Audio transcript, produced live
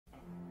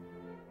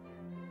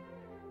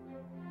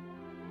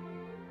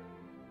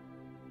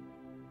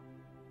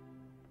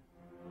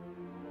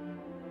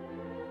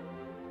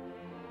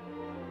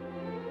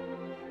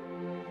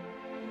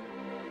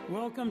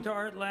Welcome to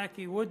Art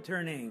Lackey Wood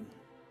Turning.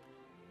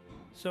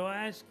 So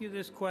I ask you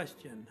this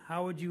question: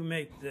 how would you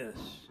make this?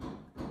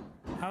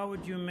 How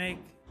would you make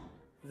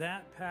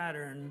that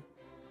pattern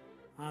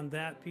on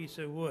that piece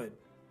of wood?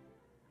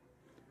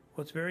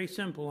 Well, it's very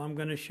simple. I'm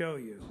going to show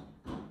you.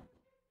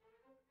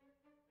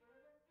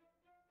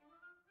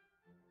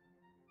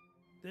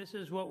 This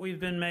is what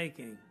we've been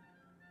making.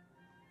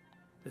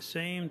 The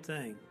same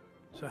thing.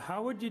 So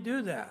how would you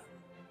do that?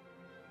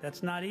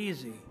 That's not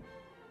easy.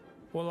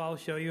 Well, I'll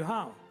show you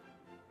how.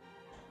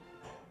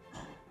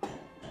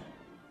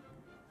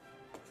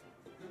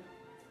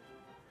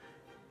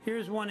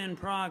 Here's one in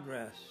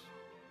progress.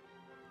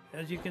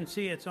 As you can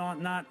see, it's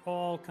not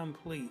all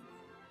complete.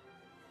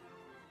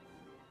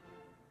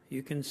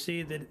 You can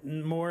see that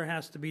more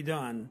has to be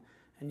done.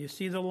 And you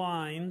see the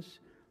lines.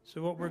 So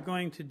what we're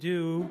going to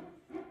do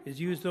is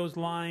use those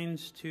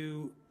lines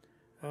to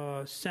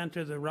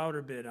center the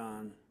router bit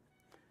on.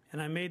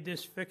 And I made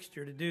this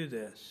fixture to do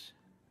this.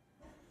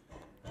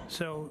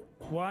 So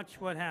watch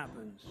what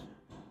happens.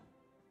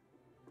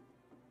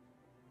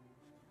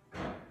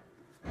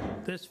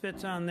 This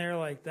fits on there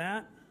like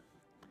that,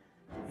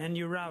 and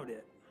you route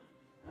it.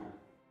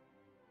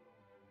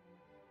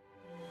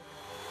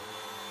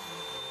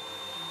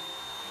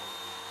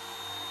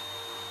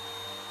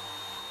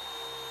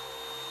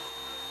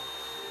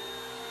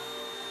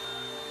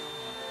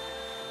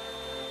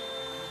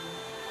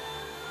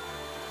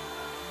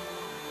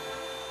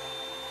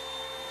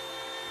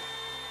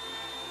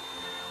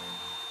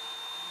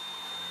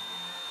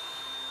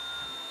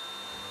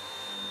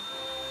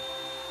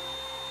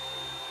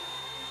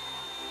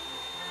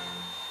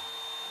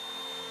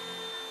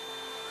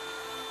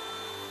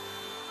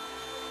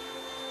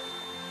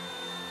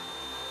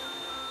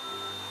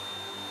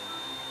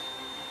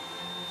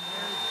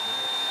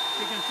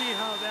 You can see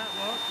how that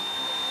looks.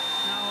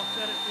 Now I'll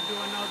set it to do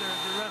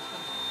the rest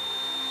of it.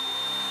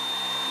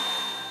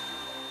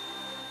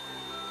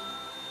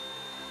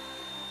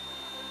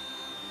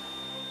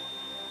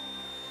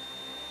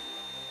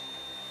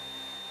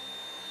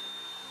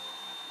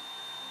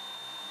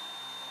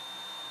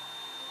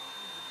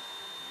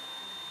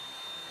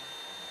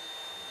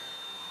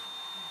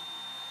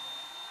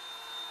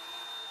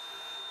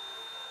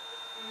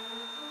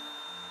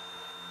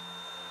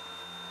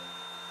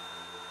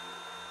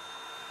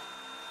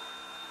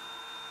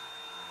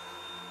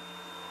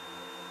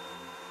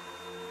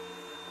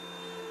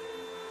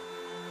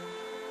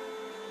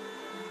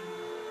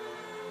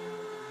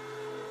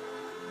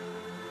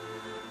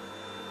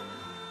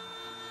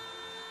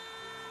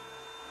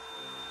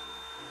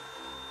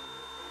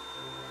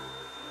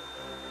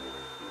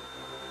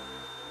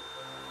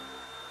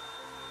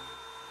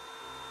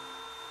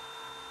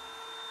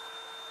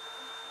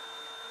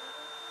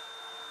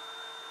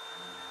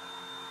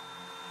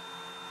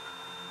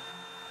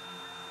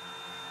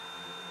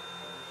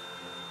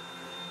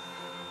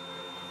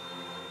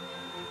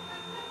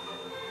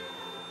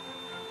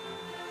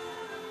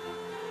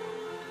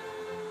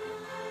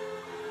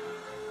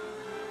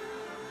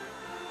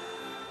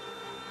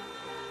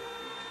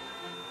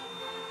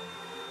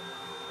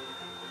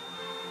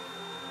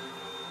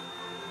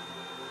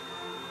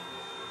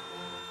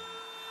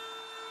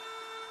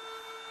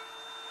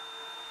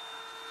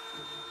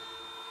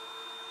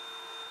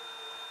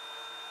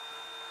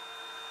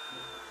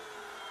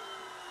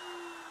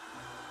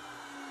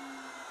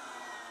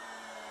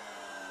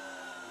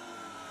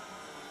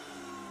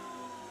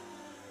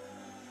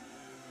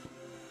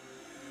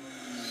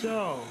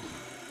 So,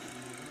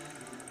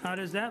 how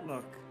does that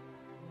look?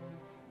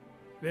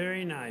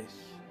 Very nice.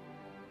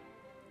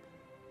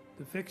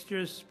 The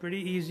fixture's pretty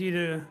easy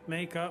to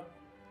make up.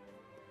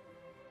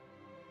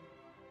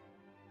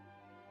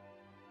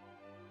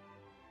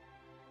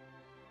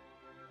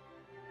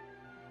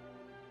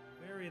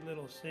 Very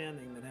little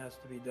sanding that has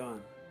to be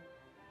done.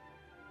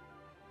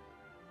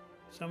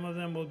 Some of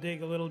them will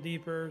dig a little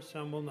deeper,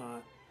 some will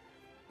not.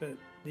 But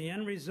the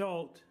end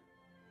result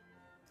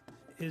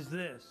is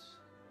this.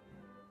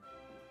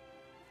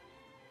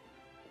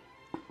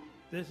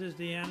 This is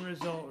the end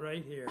result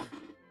right here.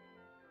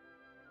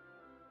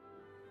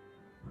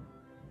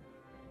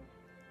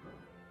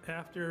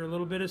 After a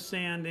little bit of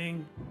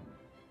sanding,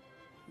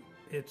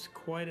 it's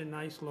quite a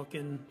nice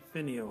looking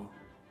finial.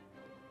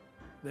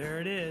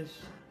 There it is.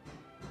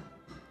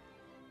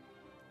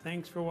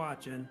 Thanks for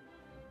watching.